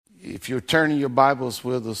If you're turning your Bibles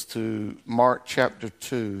with us to Mark chapter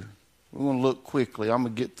 2, we're going to look quickly. I'm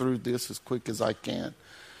going to get through this as quick as I can.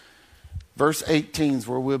 Verse 18 is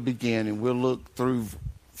where we'll begin, and we'll look through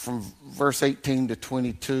from verse 18 to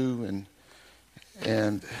 22.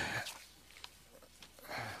 And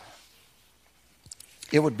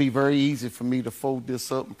it would be very easy for me to fold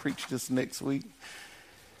this up and preach this next week.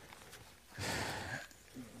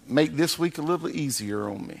 Make this week a little easier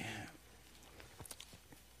on me.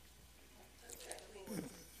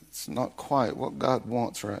 It's not quite what God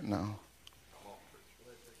wants right now.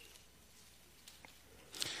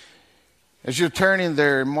 As you're turning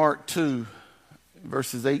there in Mark 2,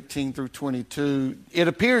 verses 18 through 22, it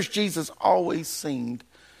appears Jesus always seemed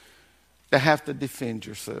to have to defend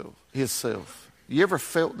himself. You ever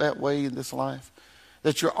felt that way in this life?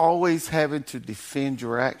 That you're always having to defend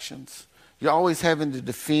your actions? You're always having to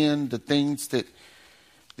defend the things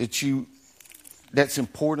that's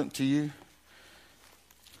important to you?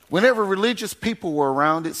 Whenever religious people were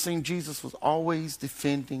around, it seemed Jesus was always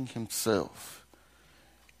defending himself.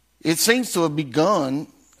 It seems to have begun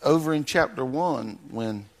over in chapter 1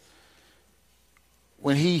 when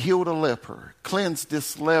he healed a leper, cleansed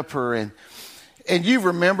this leper. And you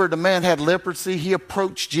remember the man had leprosy. He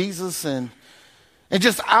approached Jesus and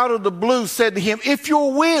just out of the blue said to him, "If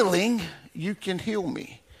you're willing, you can heal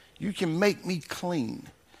me. You can make me clean."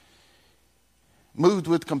 Moved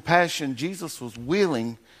with compassion, Jesus was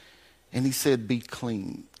willing. And he said, "Be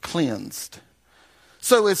cleansed."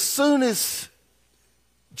 So as soon as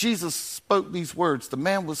Jesus spoke these words, the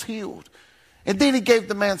man was healed. And then he gave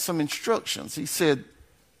the man some instructions. He said,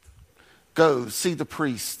 "Go, see the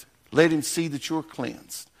priest. Let him see that you're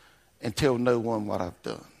cleansed. And tell no one what I've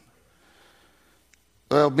done."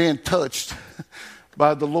 Well, being touched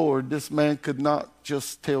by the Lord, this man could not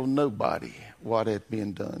just tell nobody what had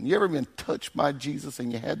been done. You ever been touched by Jesus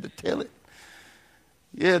and you had to tell it?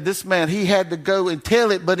 Yeah, this man, he had to go and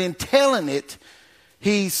tell it, but in telling it,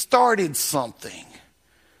 he started something.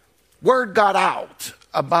 Word got out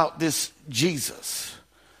about this Jesus.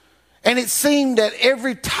 And it seemed that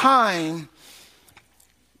every time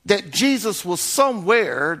that Jesus was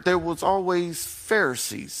somewhere, there was always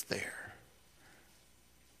Pharisees there.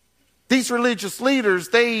 These religious leaders,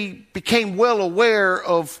 they became well aware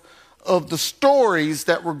of the stories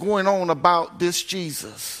that were going on about this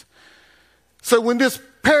Jesus. So when this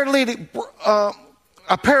paralytic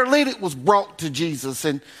was brought to Jesus,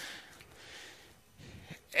 and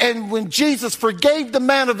when Jesus forgave the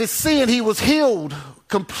man of his sin, he was healed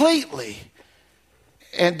completely.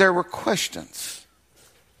 And there were questions.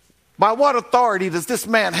 By what authority does this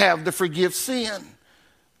man have to forgive sin?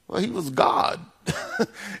 Well, he was God.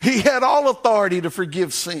 He had all authority to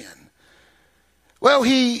forgive sin. Well,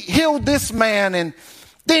 he healed this man, and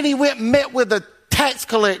then he went and met with a tax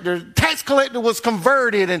collector. Tax collector was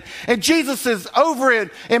converted, and Jesus is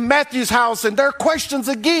over in Matthew's house, and there are questions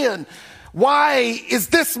again. Why is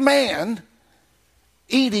this man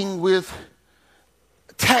eating with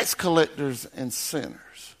tax collectors and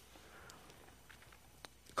sinners?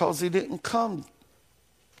 Because he didn't come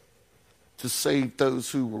to save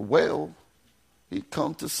those who were well. He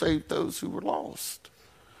come to save those who were lost.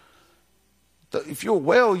 If you're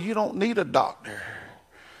well, you don't need a doctor.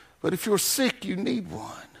 But if you're sick, you need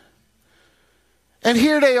one. And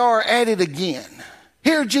here they are at it again.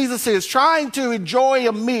 Here Jesus is trying to enjoy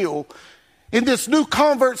a meal in this new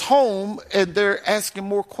convert's home, and they're asking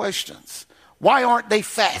more questions. Why aren't they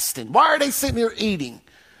fasting? Why are they sitting here eating?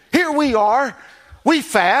 Here we are. We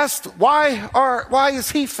fast. Why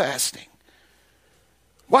is he fasting?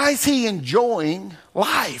 Why is he enjoying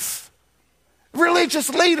life? Religious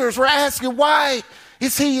leaders were asking, why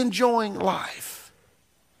is he enjoying life?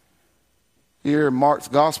 Here in Mark's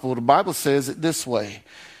gospel, the Bible says it this way.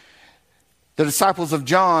 The disciples of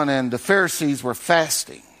John and the Pharisees were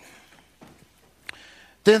fasting.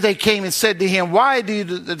 Then they came and said to him, "Why do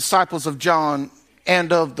the disciples of John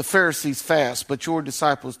and of the Pharisees fast, but your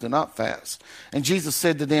disciples do not fast?" And Jesus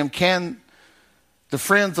said to them, "Can the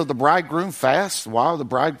friends of the bridegroom fast while the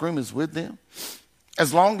bridegroom is with them?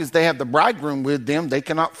 As long as they have the bridegroom with them, they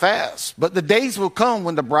cannot fast. But the days will come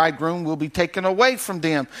when the bridegroom will be taken away from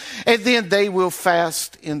them, and then they will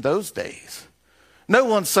fast in those days. No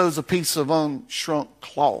one sews a piece of unshrunk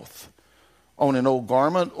cloth on an old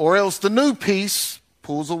garment, or else the new piece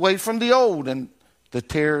pulls away from the old, and the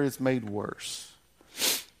tear is made worse.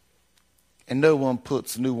 And no one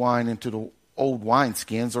puts new wine into the old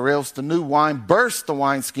wineskins, or else the new wine bursts the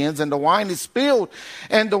wineskins, and the wine is spilled,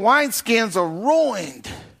 and the wineskins are ruined.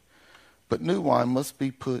 But new wine must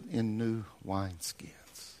be put in new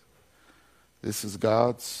wineskins." This is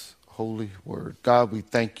God's holy word. God, we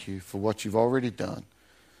thank you for what you've already done.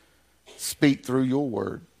 Speak through your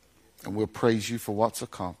word, and we'll praise you for what's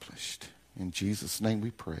accomplished. In Jesus' name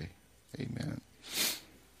we pray. Amen.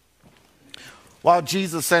 While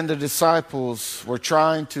Jesus and the disciples were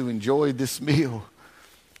trying to enjoy this meal,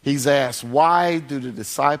 he's asked, why do the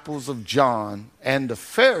disciples of John and the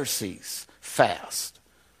Pharisees fast,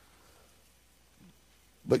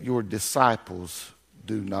 but your disciples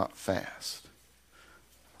do not fast?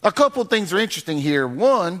 A couple of things are interesting here.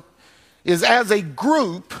 One is, as a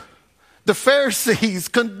group, the Pharisees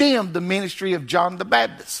condemned the ministry of John the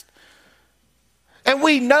Baptist. And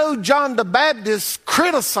we know John the Baptist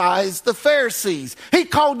criticized the Pharisees. He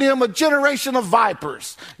called them a generation of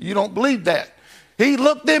vipers. You don't believe that. He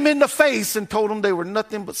looked them in the face and told them they were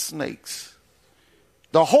nothing but snakes.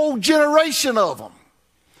 The whole generation of them.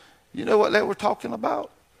 You know what they were talking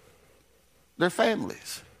about? Their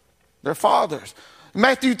families, their fathers.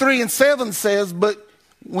 Matthew 3:7 says, but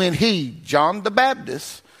when he, John the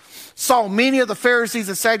Baptist, saw many of the Pharisees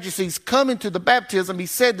and Sadducees coming to the baptism, he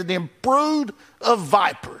said to them, brood of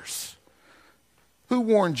vipers, who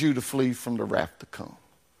warned you to flee from the wrath to come?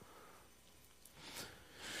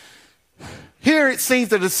 Here it seems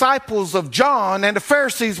the disciples of John and the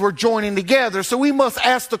Pharisees were joining together. So we must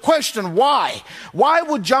ask the question, why? Why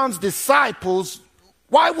would John's disciples,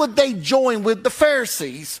 why would they join with the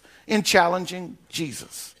Pharisees in challenging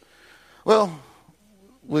Jesus? Well,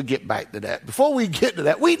 we'll get back to that. Before we get to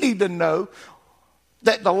that, we need to know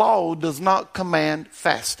that the law does not command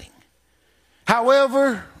fasting.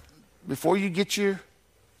 However, before you get you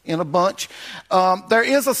in a bunch, there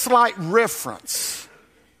is a slight reference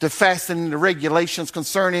to fasting in the regulations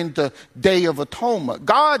concerning the Day of Atonement.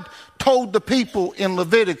 God told the people in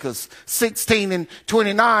Leviticus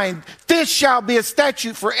 16:29, this shall be a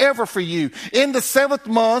statute forever for you. In the 7th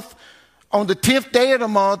month, on the 10th day of the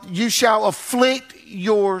month, you shall afflict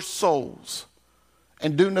your souls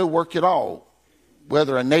and do no work at all,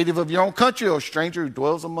 whether a native of your own country or a stranger who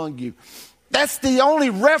dwells among you. That's the only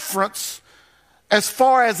reference as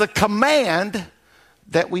far as a command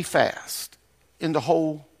that we fast in the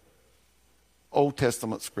whole Old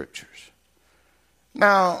Testament scriptures.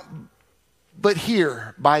 Now, but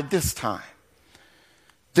here, by this time,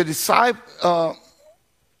 the disciple,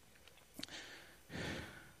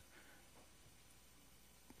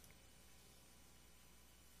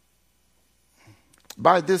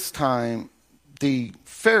 by this time, the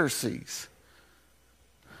Pharisees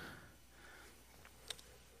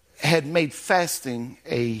had made fasting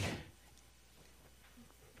a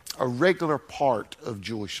regular part of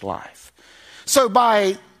Jewish life. So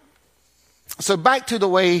back to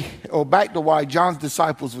why John's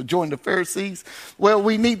disciples would join the Pharisees. Well,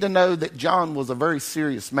 we need to know that John was a very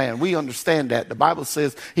serious man. We understand that. The Bible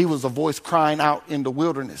says he was a voice crying out in the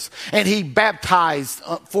wilderness, and he baptized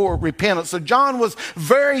for repentance. So John was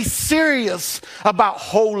very serious about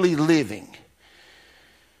holy living.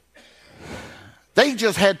 They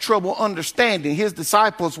just had trouble understanding, his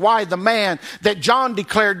disciples, why the man that John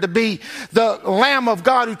declared to be the Lamb of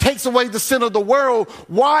God who takes away the sin of the world,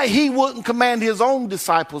 why he wouldn't command his own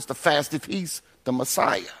disciples to fast if he's the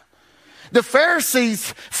Messiah. The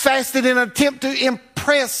Pharisees fasted in an attempt to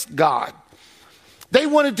impress God. They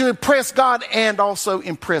wanted to impress God and also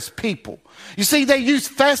impress people. You see, they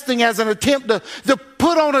used fasting as an attempt to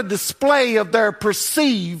put on a display of their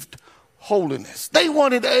perceived holiness. They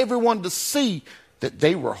wanted everyone to see that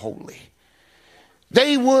they were holy.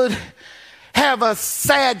 They would have a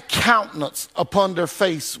sad countenance upon their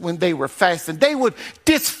face when they were fasting. They would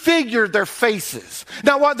disfigure their faces.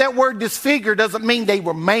 Now, what that word disfigure doesn't mean they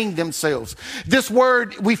were maimed themselves. This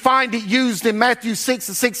word, we find it used in Matthew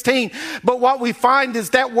 6:16, but what we find is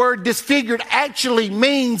that word disfigured actually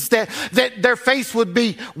means that their face would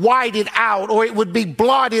be whited out, or it would be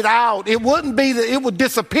blotted out. It wouldn't be that it would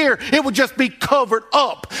disappear. It would just be covered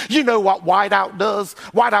up. You know what whiteout does?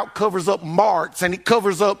 Whiteout covers up marks, and it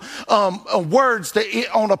covers up words that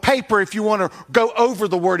on a paper if you want to go over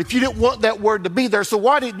the word, if you didn't want that word to be there. So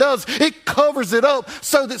what it does, it covers it up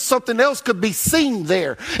so that something else could be seen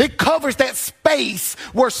there. It covers that space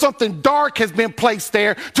where something dark has been placed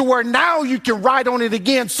there to where now you can write on it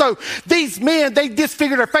again. So these men, they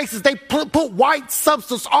disfigured their faces. They put white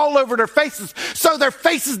substance all over their faces so their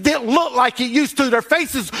faces didn't look like it used to. Their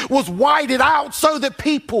faces was whited out so that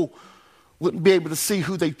people wouldn't be able to see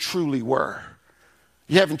who they truly were.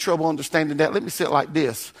 You having trouble understanding that? Let me say it like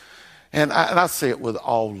this. And I say it with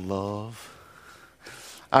all love.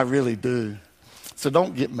 I really do. So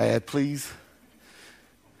don't get mad, please.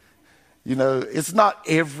 You know, it's not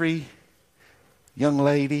every young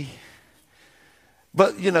lady.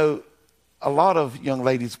 But, you know, a lot of young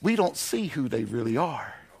ladies, we don't see who they really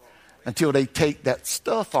are until they take that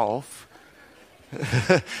stuff off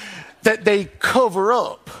that they cover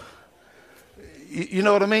up. You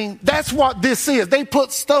know what I mean? That's what this is. They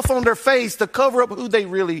put stuff on their face to cover up who they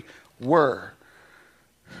really were.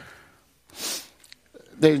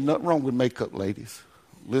 There's nothing wrong with makeup, ladies.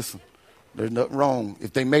 Listen, there's nothing wrong.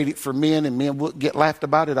 If they made it for men and men wouldn't get laughed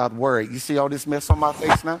about it, I'd wear it. You see all this mess on my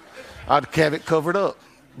face now? I'd have it covered up.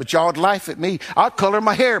 But y'all would laugh at me. I'd color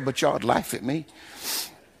my hair, but y'all would laugh at me.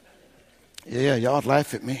 Yeah, y'all would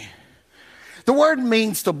laugh at me. The word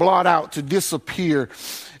means to blot out, to disappear.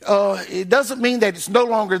 It doesn't mean that it's no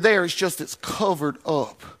longer there. It's just it's covered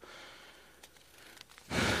up.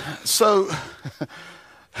 So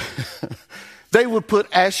they would put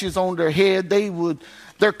ashes on their head.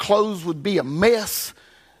 Their clothes would be a mess.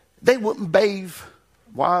 They wouldn't bathe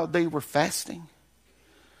while they were fasting.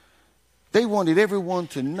 They wanted everyone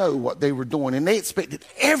to know what they were doing, and they expected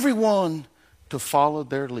everyone to follow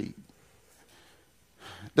their lead.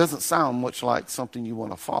 Doesn't sound much like something you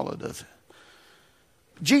want to follow, does it?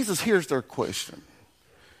 Jesus hears their question,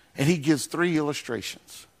 and he gives 3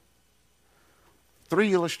 illustrations.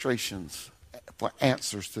 3 illustrations for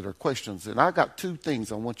answers to their questions. And I got 2 things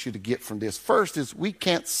I want you to get from this. First is we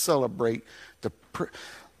can't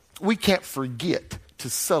forget to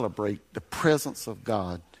celebrate the presence of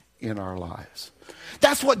God in our lives.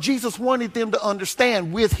 That's what Jesus wanted them to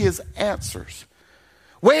understand with his answers.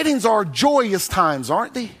 Weddings are joyous times,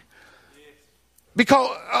 aren't they?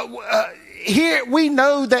 Because here we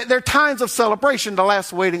know that there are times of celebration. The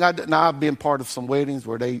last wedding I've been part of some weddings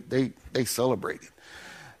where they celebrated.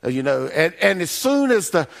 And as soon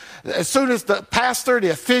as the pastor, the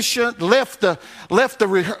officiant left the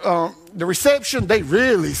reception, they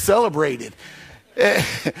really celebrated.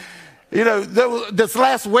 This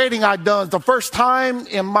last wedding I done, the first time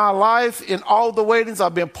in my life in all the weddings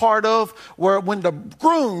I've been part of, where when the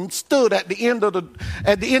groom stood at the end of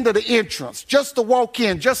the entrance, just to walk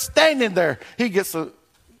in, just standing there, he gets a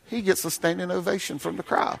standing ovation from the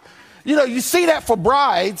crowd. You see that for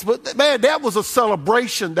brides, but man, that was a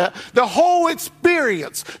celebration. That the whole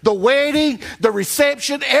experience, the wedding, the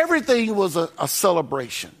reception, everything was a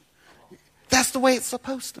celebration. That's the way it's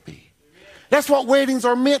supposed to be. That's what weddings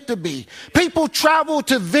are meant to be. People travel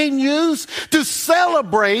to venues to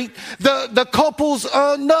celebrate the couple's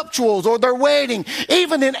nuptials or their wedding.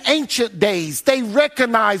 Even in ancient days, they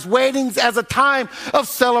recognized weddings as a time of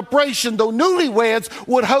celebration. The newlyweds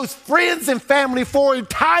would host friends and family for an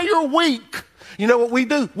entire week. You know what we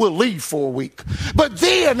do? We'll leave for a week. But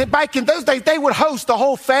then, back in those days, they would host the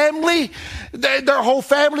whole family, their whole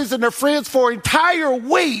families and their friends for an entire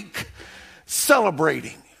week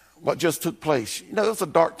celebrating what just took place. It was a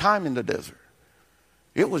dark time in the desert.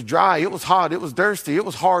 It was dry, it was hot, it was thirsty, it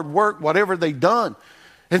was hard work, whatever they'd done.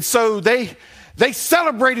 And so they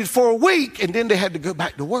celebrated for a week, and then they had to go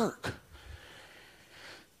back to work.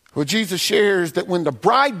 Well, Jesus shares that when the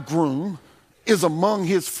bridegroom is among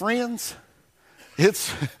his friends,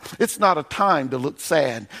 it's not a time to look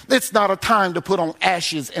sad. It's not a time to put on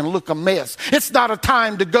ashes and look a mess. It's not a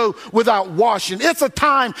time to go without washing. It's a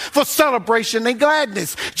time for celebration and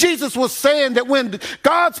gladness. Jesus was saying that when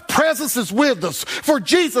God's presence is with us, for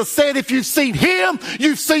Jesus said, if you've seen him,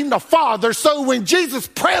 you've seen the Father. So when Jesus'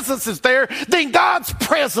 presence is there, then God's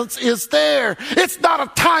presence is there. It's not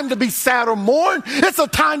a time to be sad or mourn. It's a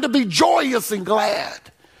time to be joyous and glad.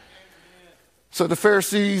 So the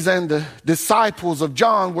Pharisees and the disciples of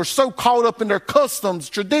John were so caught up in their customs,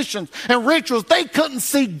 traditions, and rituals, they couldn't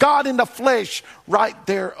see God in the flesh right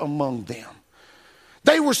there among them.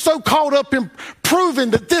 They were so caught up in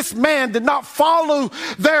proving that this man did not follow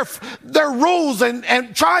their rules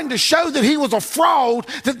and trying to show that he was a fraud,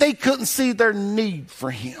 that they couldn't see their need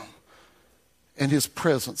for him and his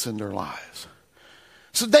presence in their lives.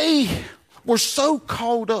 So they were so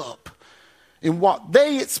caught up in what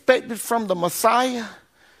they expected from the Messiah,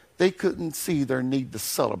 they couldn't see their need to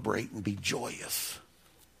celebrate and be joyous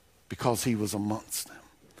because he was amongst them.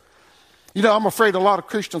 I'm afraid a lot of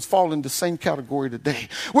Christians fall in the same category today.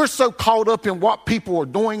 We're so caught up in what people are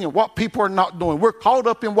doing and what people are not doing. We're caught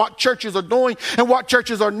up in what churches are doing and what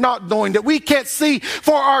churches are not doing, that we can't see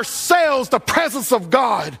for ourselves the presence of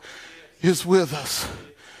God is with us.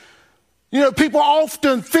 People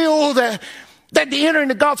often feel that to enter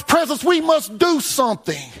into God's presence, we must do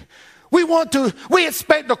something. We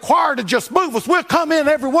expect the choir to just move us. We'll come in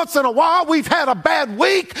every once in a while. We've had a bad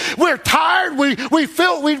week. We're tired. We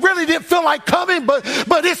really didn't feel like coming, but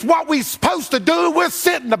it's what we're supposed to do. We'll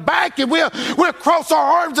sit in the back and we'll cross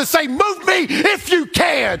our arms and say, move me if you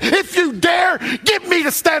can. If you dare, get me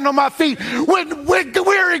to stand on my feet. When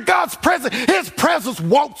we're in God's presence, His presence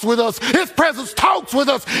walks with us. His presence talks with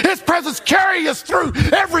us. His presence carries us through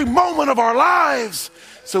every moment of our lives.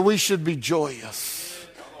 So we should be joyous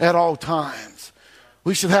at all times.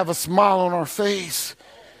 We should have a smile on our face.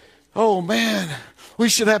 Oh man, we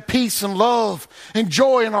should have peace and love and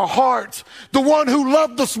joy in our hearts. The one who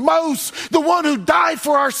loved us most, the one who died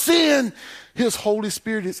for our sin, His Holy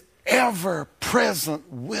Spirit is ever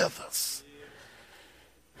present with us.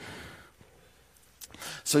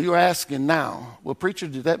 So you're asking now, well, preacher,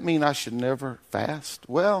 did that mean I should never fast?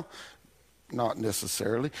 Well, not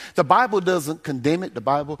necessarily. The Bible doesn't condemn it. The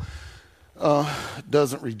Bible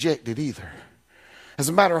doesn't reject it either. As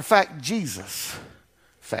a matter of fact, Jesus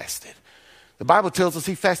fasted. The Bible tells us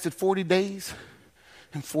He fasted 40 days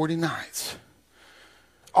and 40 nights,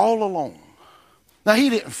 all alone. Now, He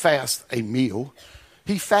didn't fast a meal.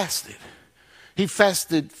 He fasted. He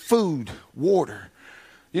fasted food, water.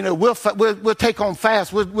 You know, we'll take on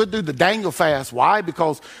fast. We'll do the Daniel fast. Why?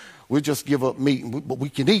 Because we'll just give up meat, but we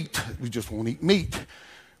can eat. We just won't eat meat.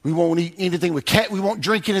 We won't eat anything with we won't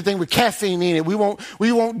drink anything with caffeine in it. We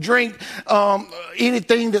won't drink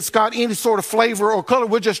anything that's got any sort of flavor or color.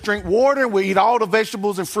 We'll just drink water and we'll eat all the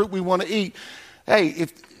vegetables and fruit we want to eat. Hey,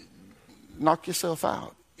 knock yourself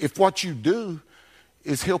out. If what you do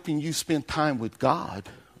is helping you spend time with God,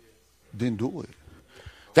 then do it.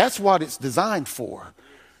 That's what it's designed for.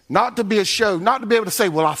 Not to be a show, not to be able to say,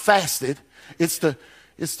 well, I fasted. It's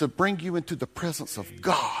to bring you into the presence of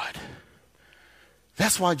God.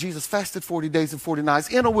 That's why Jesus fasted 40 days and 40 nights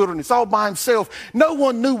in a wilderness, all by Himself. No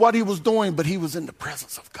one knew what He was doing, but He was in the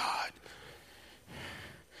presence of God.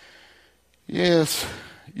 Yes,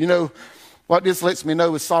 you know, what this lets me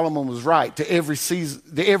know is Solomon was right. To every season,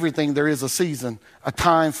 to everything there is a season, a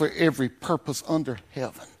time for every purpose under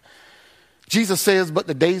heaven. Jesus says, but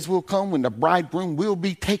the days will come when the bridegroom will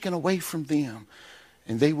be taken away from them,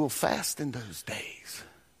 and they will fast in those days.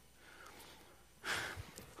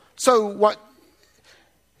 So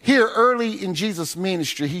here early in Jesus'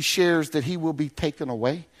 ministry, He shares that He will be taken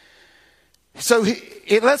away. So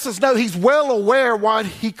it lets us know He's well aware what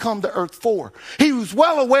He come to earth for. He was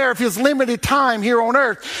well aware of His limited time here on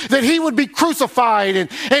earth, that He would be crucified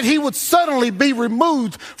and He would suddenly be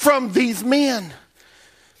removed from these men.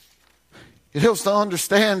 It helps us to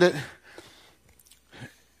understand that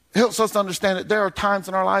there are times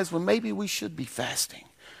in our lives when maybe we should be fasting.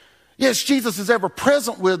 Yes, Jesus is ever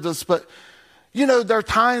present with us, but you know, there are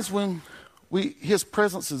times when His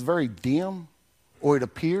presence is very dim, or it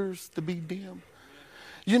appears to be dim.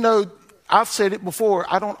 You know, I've said it before,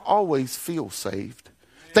 I don't always feel saved.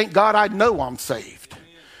 Thank God I know I'm saved.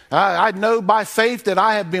 I know by faith that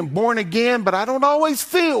I have been born again, but I don't always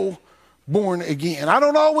feel born again. I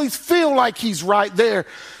don't always feel like He's right there.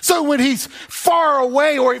 So when He's far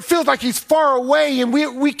away, or it feels like He's far away and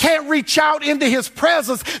we can't reach out into His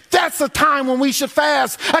presence, that's a time when we should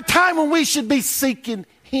fast, a time when we should be seeking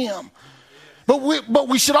Him. But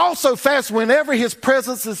we should also fast whenever His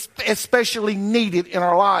presence is especially needed in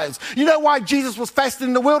our lives. You know why Jesus was fasting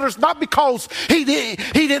in the wilderness? Not because he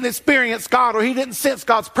didn't experience God or he didn't sense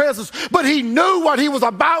God's presence, but he knew what he was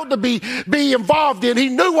about to be involved in. He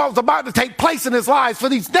knew what was about to take place in his life. For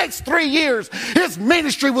these next 3 years, his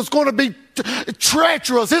ministry was going to be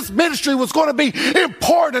treacherous. His ministry was going to be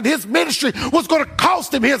important. His ministry was going to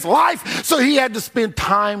cost him his life. So he had to spend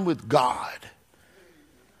time with God.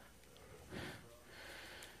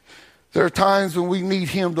 There are times when we need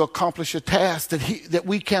Him to accomplish a task that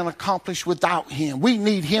we can't accomplish without Him. We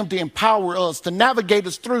need Him to empower us, to navigate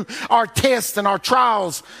us through our tests and our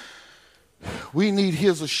trials. We need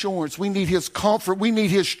His assurance. We need His comfort. We need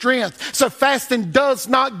His strength. So fasting does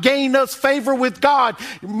not gain us favor with God.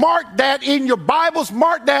 Mark that in your Bibles.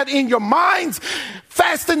 Mark that in your minds.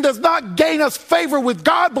 Fasting does not gain us favor with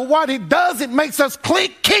God, but what it does, it makes us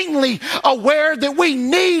keenly aware that we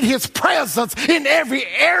need His presence in every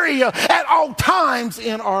area at all times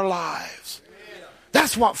in our lives.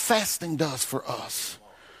 That's what fasting does for us.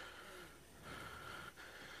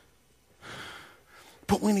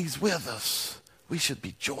 But when He's with us, we should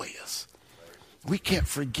be joyous. We can't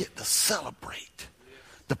forget to celebrate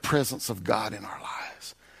the presence of God in our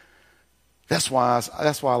lives. That's why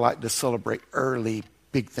I like to celebrate early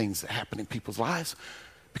big things that happen in people's lives,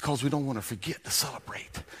 because we don't want to forget to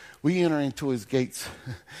celebrate. We enter into His gates,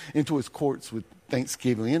 into His courts with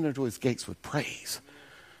thanksgiving. We enter into His gates with praise.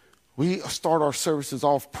 We start our services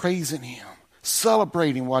off praising him,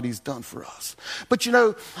 celebrating what he's done for us. But you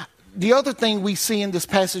know, the other thing we see in this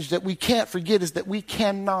passage that we can't forget is that we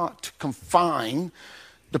cannot confine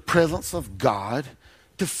the presence of God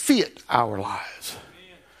to fit our lives.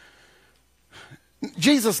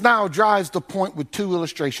 Jesus now drives the point with two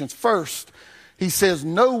illustrations. First, he says,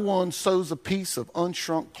 no one sews a piece of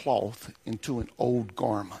unshrunk cloth into an old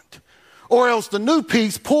garment, or else the new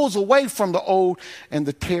piece pulls away from the old and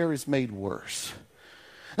the tear is made worse.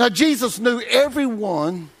 Now, Jesus knew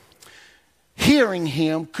everyone hearing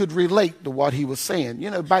him could relate to what he was saying.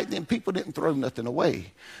 You know, back then people didn't throw nothing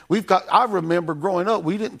away. I remember growing up,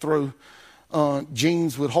 we didn't throw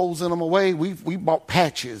jeans with holes in them away. We bought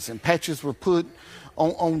patches, and patches were put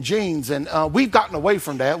on jeans, and we've gotten away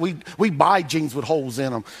from that. We buy jeans with holes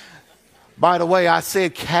in them. By the way, I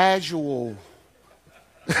said casual.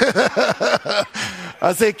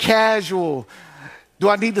 I said casual. Do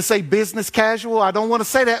I need to say business casual? I don't want to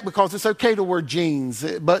say that because it's okay to wear jeans,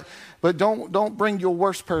 but don't bring your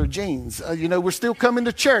worst pair of jeans. You know, we're still coming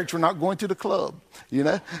to church. We're not going to the club, you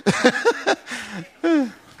know.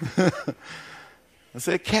 I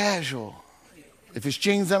said casual. If it's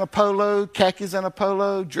jeans and a polo, khakis and a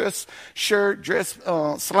polo, dress shirt, dress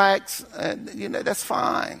slacks, you know, that's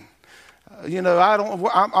fine. You know,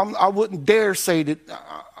 I wouldn't dare say that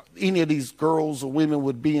any of these girls or women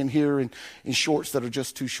would be in here in shorts that are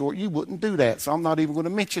just too short. You wouldn't do that, so I'm not even going to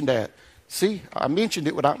mention that. See, I mentioned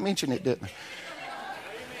it without mentioning it, didn't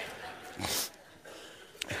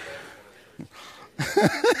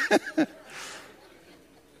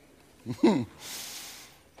I?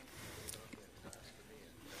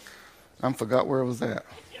 I forgot where I was at.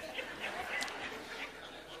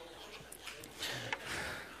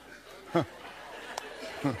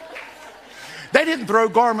 They didn't throw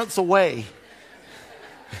garments away.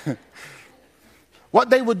 What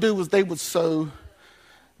they would do was they would sew.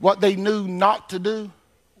 What they knew not to do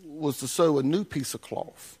was to sew a new piece of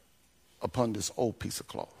cloth upon this old piece of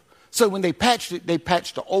cloth. So when they patched it, they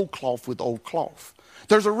patched the old cloth with old cloth.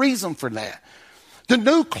 There's a reason for that. The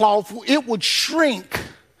new cloth, it would shrink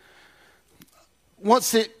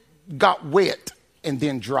once it got wet and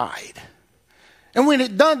then dried. And when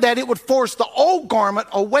it done that, it would force the old garment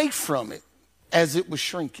away from it as it was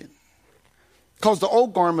shrinking. Because the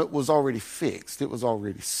old garment was already fixed. It was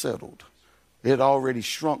already settled. It had already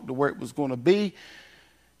shrunk to where it was going to be.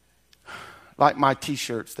 Like my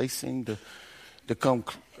T-shirts, they seem to come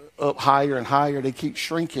up higher and higher. They keep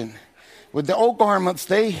shrinking. With the old garments,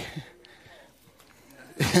 they...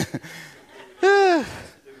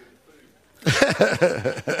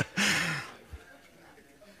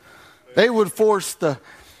 They would force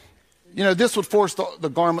this would force the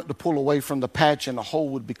garment to pull away from the patch, and the hole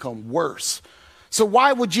would become worse. So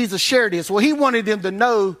why would Jesus share this? Well, he wanted them to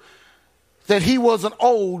know that he wasn't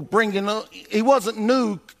old, he wasn't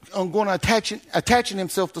new on going to attaching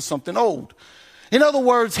himself to something old. In other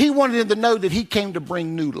words, he wanted them to know that he came to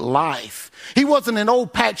bring new life. He wasn't an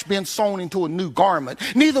old patch being sewn into a new garment.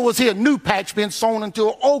 Neither was he a new patch being sewn into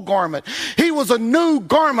an old garment. He was a new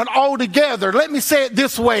garment altogether. Let me say it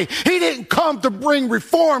this way. He didn't come to bring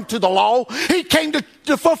reform to the law. He came to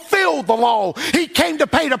fulfill the law. He came to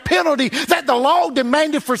pay the penalty that the law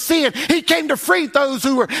demanded for sin. He came to free those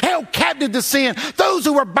who were held captive to sin. Those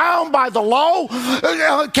who were bound by the law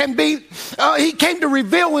he came to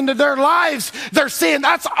reveal into their lives their sin.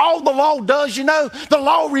 That's all the law does, you know. The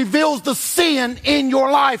law reveals the sin in your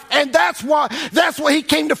life. And that's why he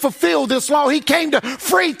came to fulfill this law. He came to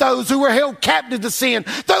free those who were held captive to sin.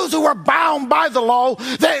 Those who are bound by the law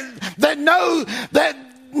that know that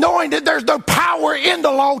knowing that there's no power in the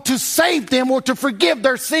law to save them or to forgive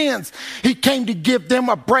their sins. He came to give them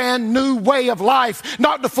a brand new way of life,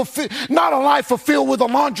 not a life fulfilled with a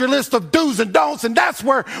laundry list of do's and don'ts. And that's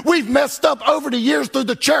where we've messed up over the years through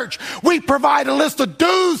the church. We provide a list of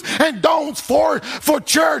do's and don'ts for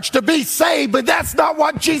church to be saved, but that's not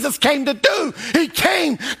what Jesus came to do. He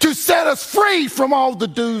came to set us free from all the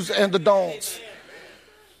do's and the don'ts.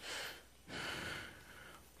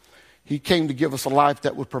 He came to give us a life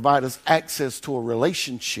that would provide us access to a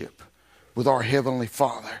relationship with our Heavenly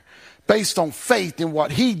Father based on faith in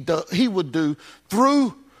what He would do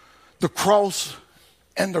through the cross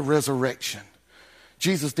and the resurrection.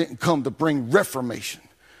 Jesus didn't come to bring reformation.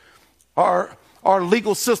 Our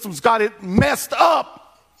legal systems got it messed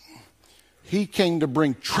up. He came to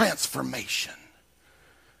bring transformation.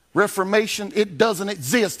 Reformation, it doesn't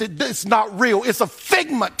exist. It's not real. It's a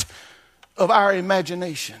figment of our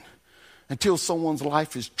imagination. Until someone's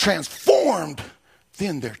life is transformed,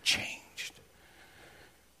 then they're changed.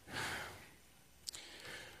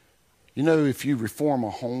 You know, if you reform a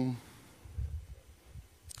home,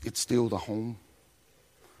 it's still the home.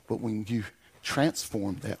 But when you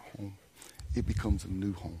transform that home, it becomes a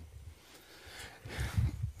new home.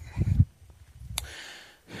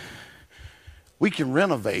 We can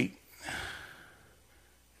renovate,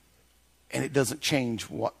 and it doesn't change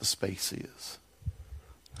what the space is.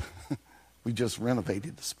 We just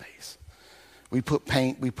renovated the space. We put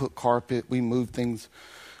paint, we put carpet, we move things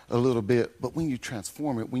a little bit. But when you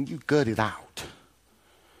transform it, when you gut it out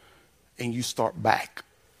and you start back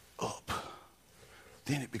up,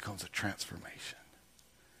 then it becomes a transformation.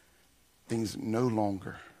 Things no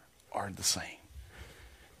longer are the same.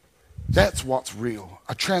 That's what's real.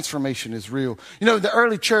 A transformation is real. You know, the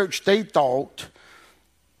early church, they thought,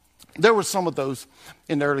 there were some of those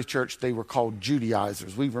in the early church, they were called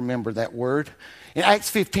Judaizers. We remember that word. In Acts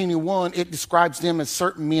 15:1, it describes them as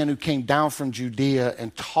certain men who came down from Judea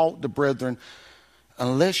and taught the brethren,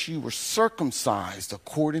 unless you were circumcised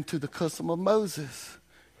according to the custom of Moses,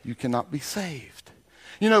 you cannot be saved.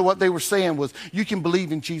 You know, what they were saying was, you can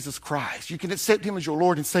believe in Jesus Christ. You can accept him as your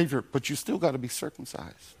Lord and Savior, but you still got to be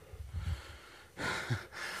circumcised.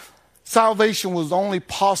 Salvation was only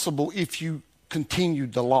possible if you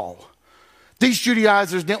continued the law. These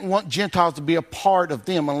Judaizers didn't want Gentiles to be a part of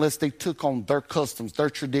them unless they took on their customs, their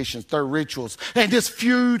traditions, their rituals. And this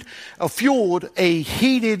fueled a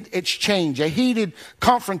heated exchange, a heated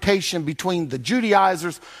confrontation between the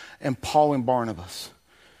Judaizers and Paul and Barnabas.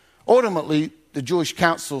 Ultimately, the Jewish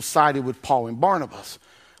council sided with Paul and Barnabas.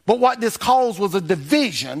 But what this caused was a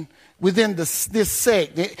division within this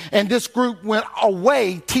sect. And this group went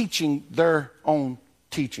away teaching their own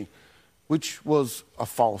teaching, which was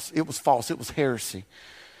false. It was heresy.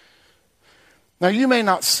 Now, you may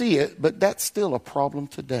not see it, but that's still a problem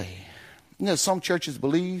today. You know, some churches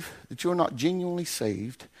believe that you're not genuinely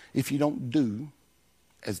saved if you don't do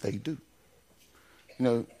as they do. You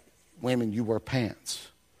know, women, you wear pants.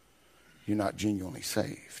 You're not genuinely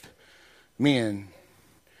saved. Men,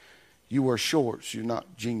 you wear shorts. You're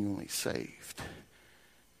not genuinely saved.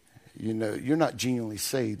 You know, you're not genuinely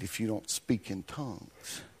saved if you don't speak in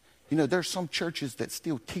tongues. You know, there's some churches that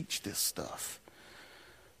still teach this stuff.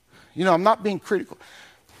 You know, I'm not being critical.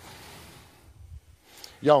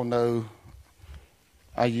 Y'all know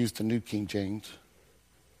I use the New King James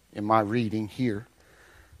in my reading here.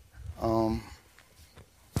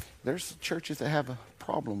 There's churches that have a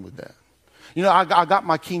problem with that. You know, I got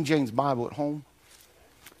my King James Bible at home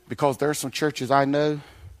because there are some churches I know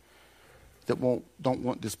that don't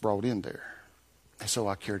want this brought in there. And so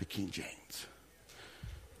I carry the King James.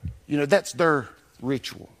 You know, that's their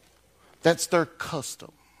ritual. That's their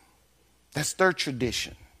custom. That's their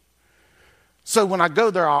tradition. So when I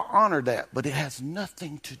go there, I'll honor that, but it has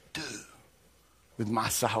nothing to do with my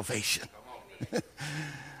salvation.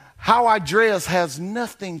 How I dress has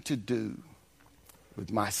nothing to do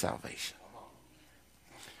with my salvation.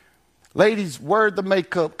 Ladies, wear the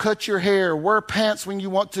makeup, cut your hair, wear pants when you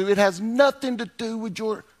want to. It has nothing to do with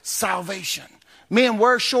your salvation. Men,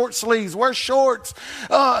 wear short sleeves, wear shorts,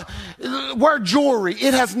 wear jewelry.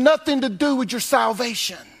 It has nothing to do with your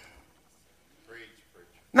salvation.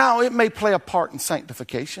 Now, it may play a part in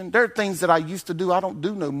sanctification. There are things that I used to do I don't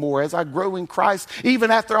do no more. As I grow in Christ,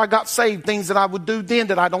 even after I got saved, things that I would do then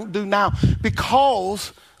that I don't do now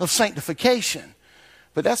because of sanctification.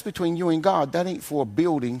 But that's between you and God. That ain't for a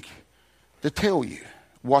building to tell you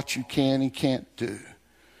what you can and can't do.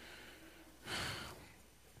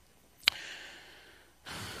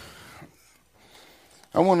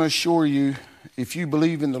 I want to assure you, if you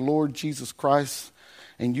believe in the Lord Jesus Christ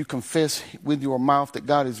and you confess with your mouth that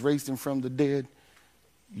God has raised him from the dead,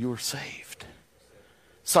 you're saved.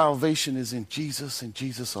 Salvation is in Jesus and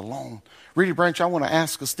Jesus alone. Reedy Branch, I want to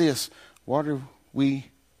ask us this. What are we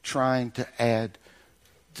trying to add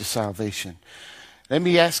to salvation? Let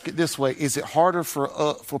me ask it this way. Is it harder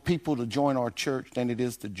for people to join our church than it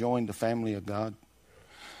is to join the family of God?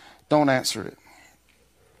 Don't answer it.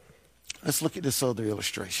 Let's look at this other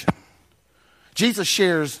illustration. Jesus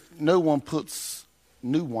shares no one puts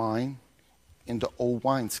new wine into old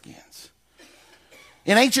wineskins.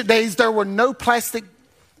 In ancient days, there were no plastic.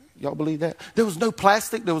 Y'all believe that? There was no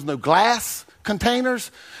plastic. There was no glass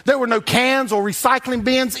containers. There were no cans or recycling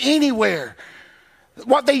bins anywhere.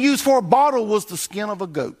 What they used for a bottle was the skin of a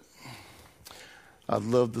goat. I'd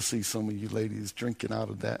love to see some of you ladies drinking out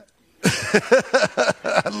of that.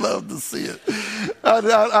 I'd love to see it.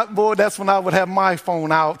 Boy, that's when I would have my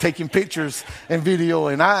phone out taking pictures and video.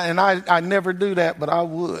 And I never do that, but I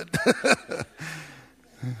would.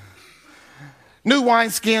 New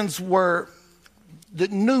wineskins were the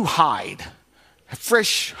new hide,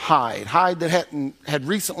 fresh hide that had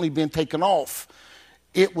recently been taken off.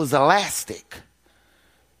 It was elastic.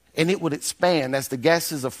 and it would expand as the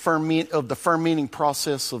gases of the fermenting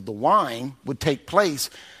process of the wine would take place.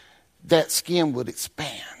 That skin would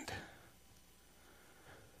expand.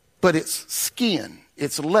 But it's skin,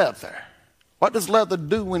 it's leather. What does leather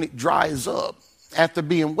do when it dries up after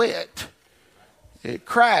being wet? It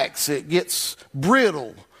cracks, it gets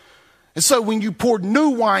brittle. And so when you pour new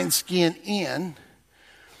wineskin in,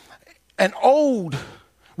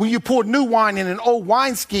 when you poured new wine in an old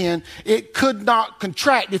wineskin, it could not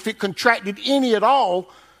contract. If it contracted any at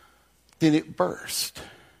all, then it burst.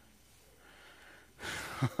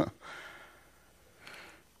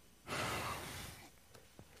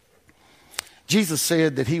 Jesus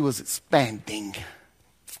said that he was expanding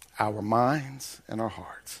our minds and our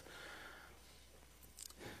hearts.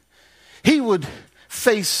 We would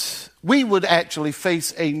actually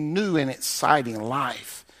face a new and exciting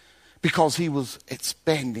life because he was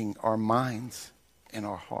expanding our minds and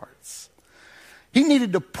our hearts. He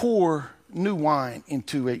needed to pour new wine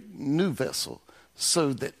into a new vessel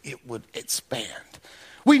so that it would expand.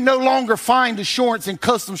 We no longer find assurance in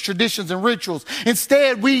customs, traditions, and rituals.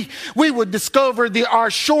 Instead, we would discover our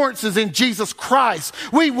assurances in Jesus Christ.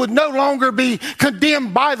 We would no longer be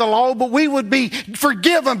condemned by the law, but we would be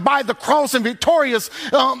forgiven by the cross and victorious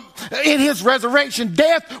in his resurrection.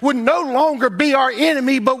 Death would no longer be our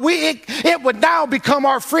enemy, but it would now become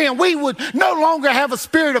our friend. We would no longer have a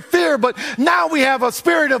spirit of fear, but now we have a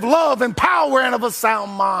spirit of love and power and of a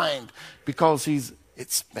sound mind because he's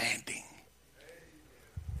expanding.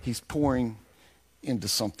 He's pouring into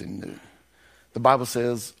something new. The Bible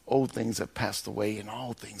says old things have passed away and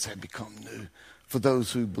all things have become new for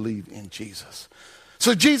those who believe in Jesus.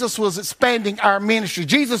 So Jesus was expanding our ministry.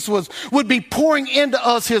 Jesus would be pouring into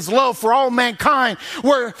us his love for all mankind,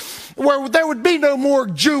 where there would be no more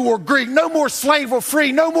Jew or Greek, no more slave or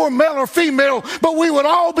free, no more male or female, but we would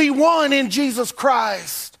all be one in Jesus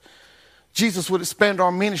Christ. Jesus would expand our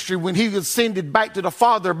ministry when he ascended back to the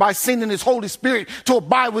Father by sending his Holy Spirit to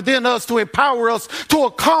abide within us, to empower us, to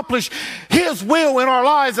accomplish his will in our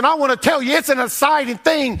lives. And I want to tell you, it's an exciting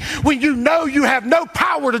thing when you know you have no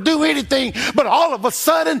power to do anything, but all of a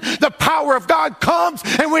sudden the power of God comes,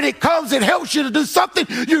 and when it comes, it helps you to do something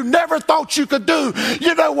you never thought you could do.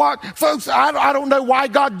 You know what, folks, I don't know why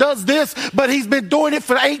God does this, but he's been doing it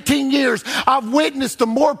for 18 years. I've witnessed to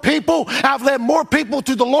more people. I've led more people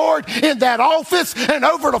to the Lord in that office and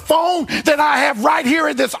over the phone than I have right here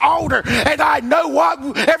in this altar. And I know what,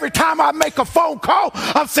 every time I make a phone call,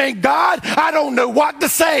 I'm saying, God, I don't know what to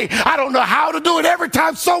say. I don't know how to do it. Every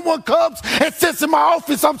time someone comes and sits in my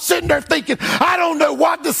office, I'm sitting there thinking, I don't know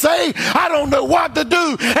what to say. I don't know what to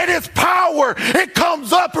do. And it's power. It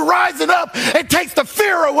comes up and rising up and takes the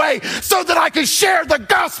fear away so that I can share the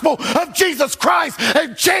gospel of Jesus Christ,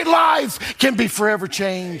 and lives can be forever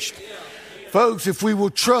changed. Folks, if we will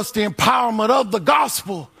trust the empowerment of the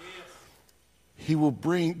gospel, he will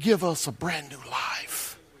give us a brand new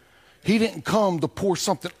life. He didn't come to pour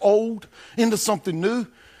something old into something new.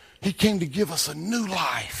 He came to give us a new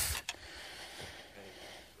life.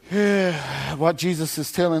 Yeah, what Jesus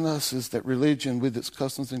is telling us is that religion with its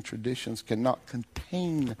customs and traditions cannot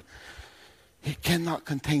contain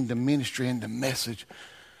the ministry and the message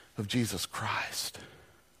of Jesus Christ.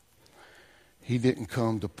 He didn't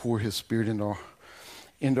come to pour his spirit into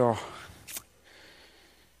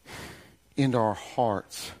our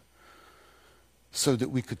hearts so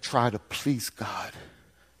that we could try to please God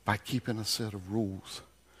by keeping a set of rules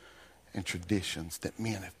and traditions that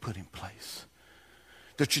men have put in place.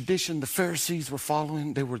 The tradition the Pharisees were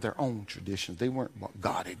following, they were their own traditions. They weren't what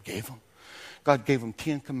God had gave them. God gave them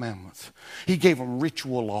 10 commandments. He gave them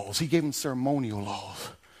ritual laws. He gave them ceremonial laws.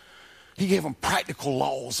 He gave them practical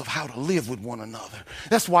laws of how to live with one another.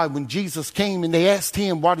 That's why when Jesus came and they asked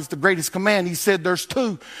him, what is the greatest command? He said, there's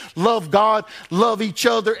 2. Love God, love each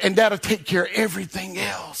other, and that'll take care of everything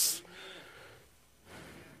else.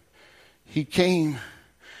 He came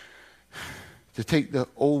to take the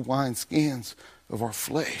old wineskins of our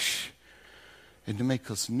flesh and to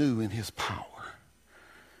make us new in his power.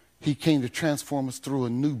 He came to transform us through a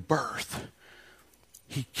new birth.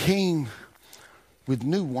 He came with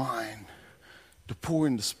new wine to pour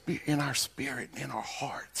in our spirit, in our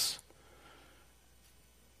hearts,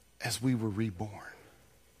 as we were reborn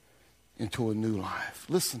into a new life.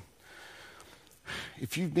 Listen,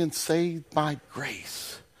 if you've been saved by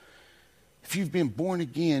grace, if you've been born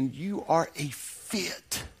again, you are a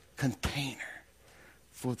fit container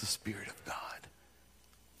for the Spirit of God.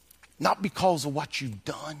 Not because of what you've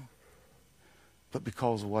done, but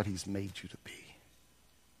because of what he's made you to be.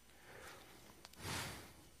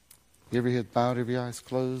 Every head bowed, every eyes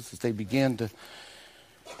closed, as they began to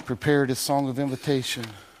prepare this song of invitation.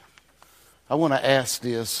 I want to ask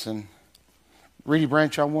this, and Reedy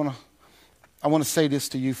Branch, I want to say this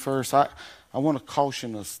to you first. I want to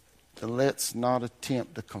caution us that let's not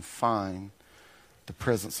attempt to confine the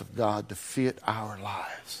presence of God to fit our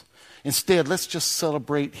lives. Instead, let's just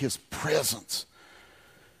celebrate His presence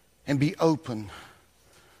and be open,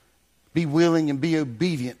 be willing, and be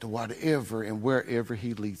obedient to whatever and wherever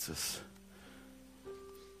He leads us.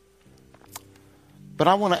 But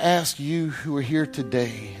I want to ask you who are here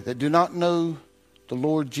today that do not know the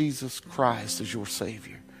Lord Jesus Christ as your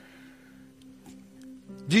Savior.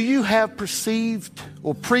 Do you have perceived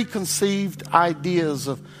or preconceived ideas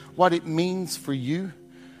of what it means for you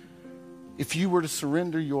if you were to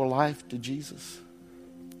surrender your life to Jesus?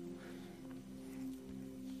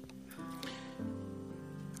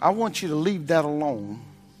 I want you to leave that alone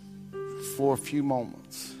for a few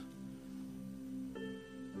moments.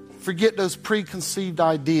 Forget those preconceived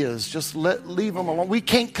ideas. Just leave them alone. We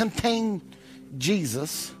can't contain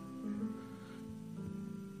Jesus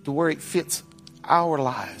to where it fits our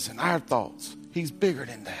lives and our thoughts. He's bigger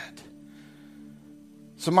than that.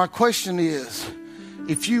 So my question is,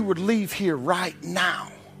 if you would leave here right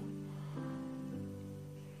now,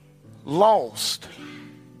 lost,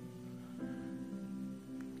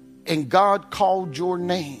 and God called your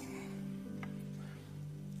name,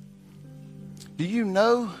 do you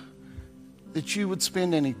know that you would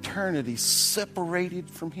spend an eternity separated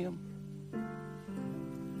from Him?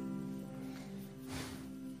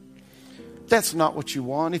 That's not what you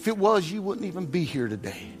want. If it was, you wouldn't even be here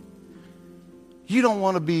today. You don't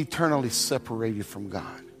want to be eternally separated from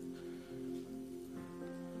God.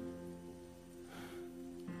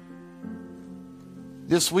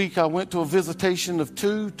 This week I went to a visitation of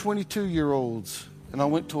two 22-year-olds, and I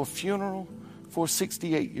went to a funeral for a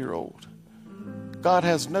 68-year-old. God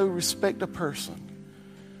has no respect of person.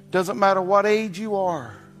 Doesn't matter what age you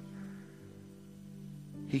are,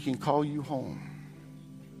 He can call you home.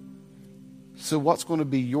 So what's going to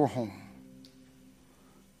be your home?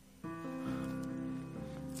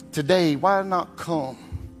 Today, why not come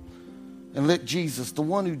and let Jesus, the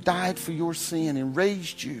one who died for your sin and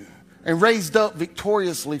raised you and raised up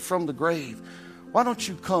victoriously from the grave, why don't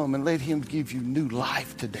you come and let Him give you new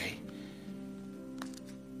life today?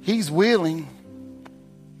 He's willing.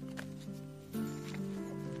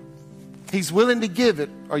 He's willing to give it.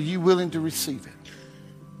 Are you willing to receive it?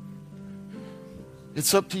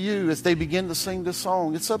 It's up to you as they begin to sing this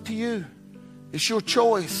song. It's up to you. It's your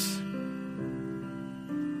choice.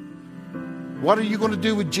 What are you going to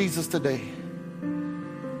do with Jesus today?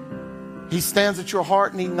 He stands at your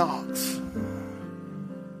heart and He knocks.